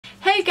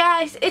Hey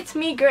guys, it's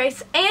me,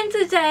 Grace, and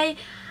today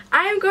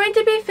I'm going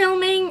to be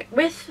filming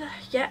with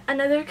yet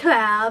another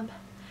collab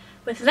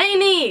with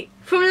Lainee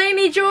from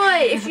Lainee Joy.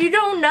 If you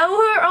don't know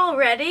her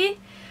already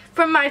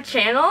from my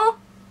channel,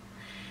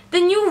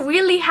 then you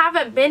really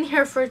haven't been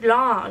here for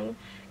long,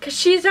 because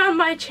she's on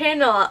my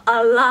channel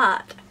a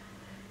lot.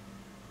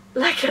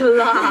 Like a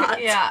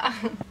lot. Yeah.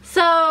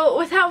 So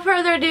without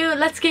further ado,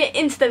 let's get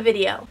into the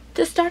video.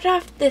 To start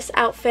off this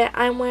outfit,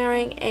 I'm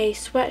wearing a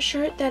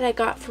sweatshirt that I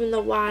got from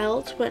the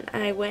Wilds when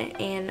I went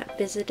and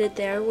visited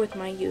there with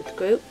my youth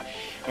group.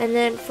 And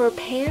then for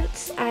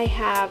pants, I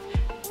have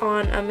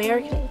on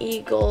American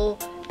Eagle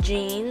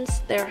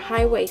jeans. They're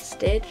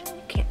high-waisted.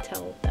 You can't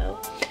tell though.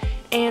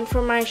 And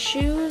for my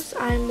shoes,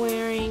 I'm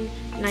wearing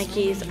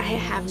Nikes. I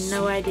have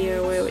no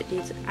idea where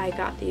I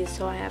got these,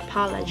 so I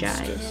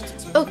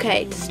apologize.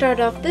 Okay, to start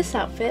off this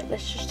outfit,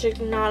 let's just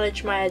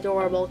acknowledge my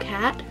adorable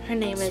cat. Her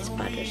name is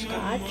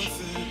Butterscotch.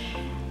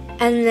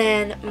 And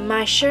then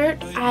my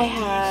shirt, I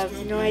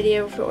have no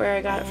idea where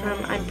I got it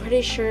from. I'm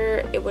pretty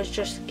sure it was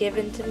just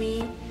given to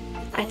me.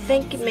 I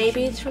think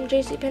maybe it's from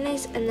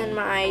JCPenney's. And then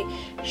my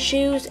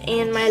shoes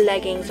and my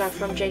leggings are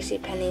from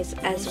JCPenney's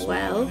as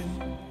well.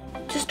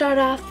 To start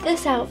off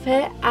this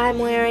outfit, I'm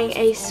wearing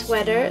a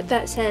sweater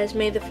that says,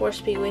 "May the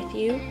Force be with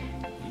you."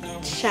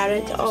 Shout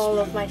out to all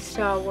of my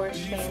Star Wars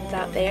fans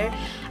out there.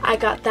 I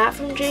got that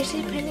from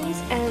JCPenney's,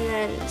 and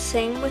then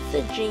same with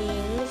the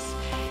jeans.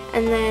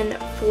 And then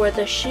for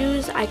the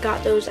shoes, I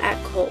got those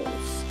at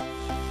Kohl's.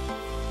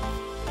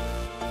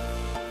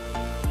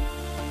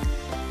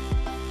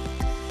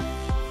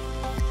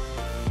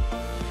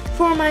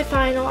 For my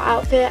final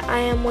outfit, I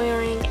am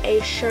wearing a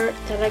shirt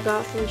that I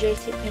got from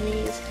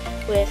JCPenney's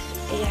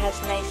it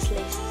has nice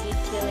lace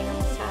detailing on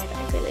the side.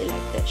 I really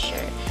like this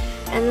shirt.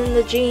 And then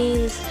the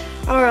jeans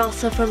are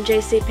also from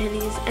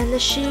JCPenney's, and the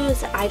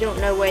shoes, I don't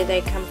know where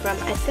they come from.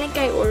 I think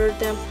I ordered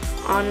them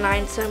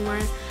online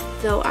somewhere,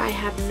 though I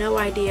have no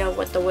idea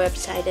what the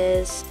website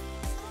is.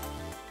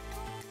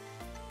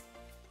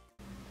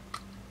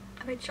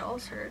 My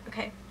jaws hurt.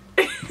 Okay.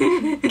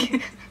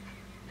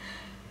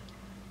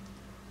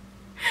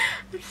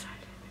 I'm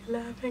sorry, I'm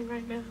laughing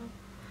right now.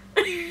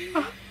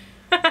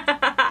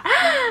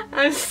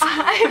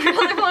 I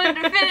really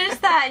wanted to finish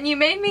that and you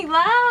made me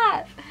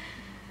laugh.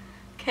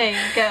 Okay,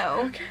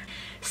 go. Okay.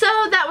 So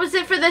that was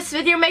it for this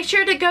video. Make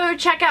sure to go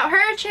check out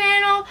her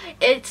channel.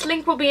 Its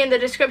link will be in the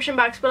description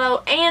box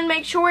below. And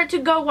make sure to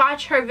go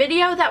watch her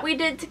video that we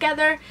did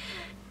together.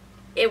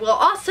 It will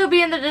also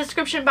be in the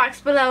description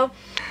box below.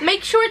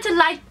 Make sure to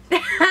like.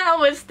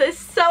 How is this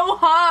so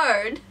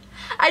hard?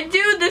 I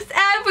do this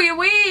every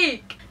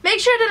week. Make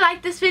sure to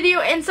like this video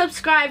and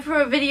subscribe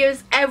for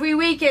videos every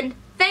week. And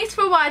thanks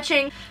for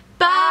watching.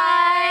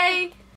 Bye!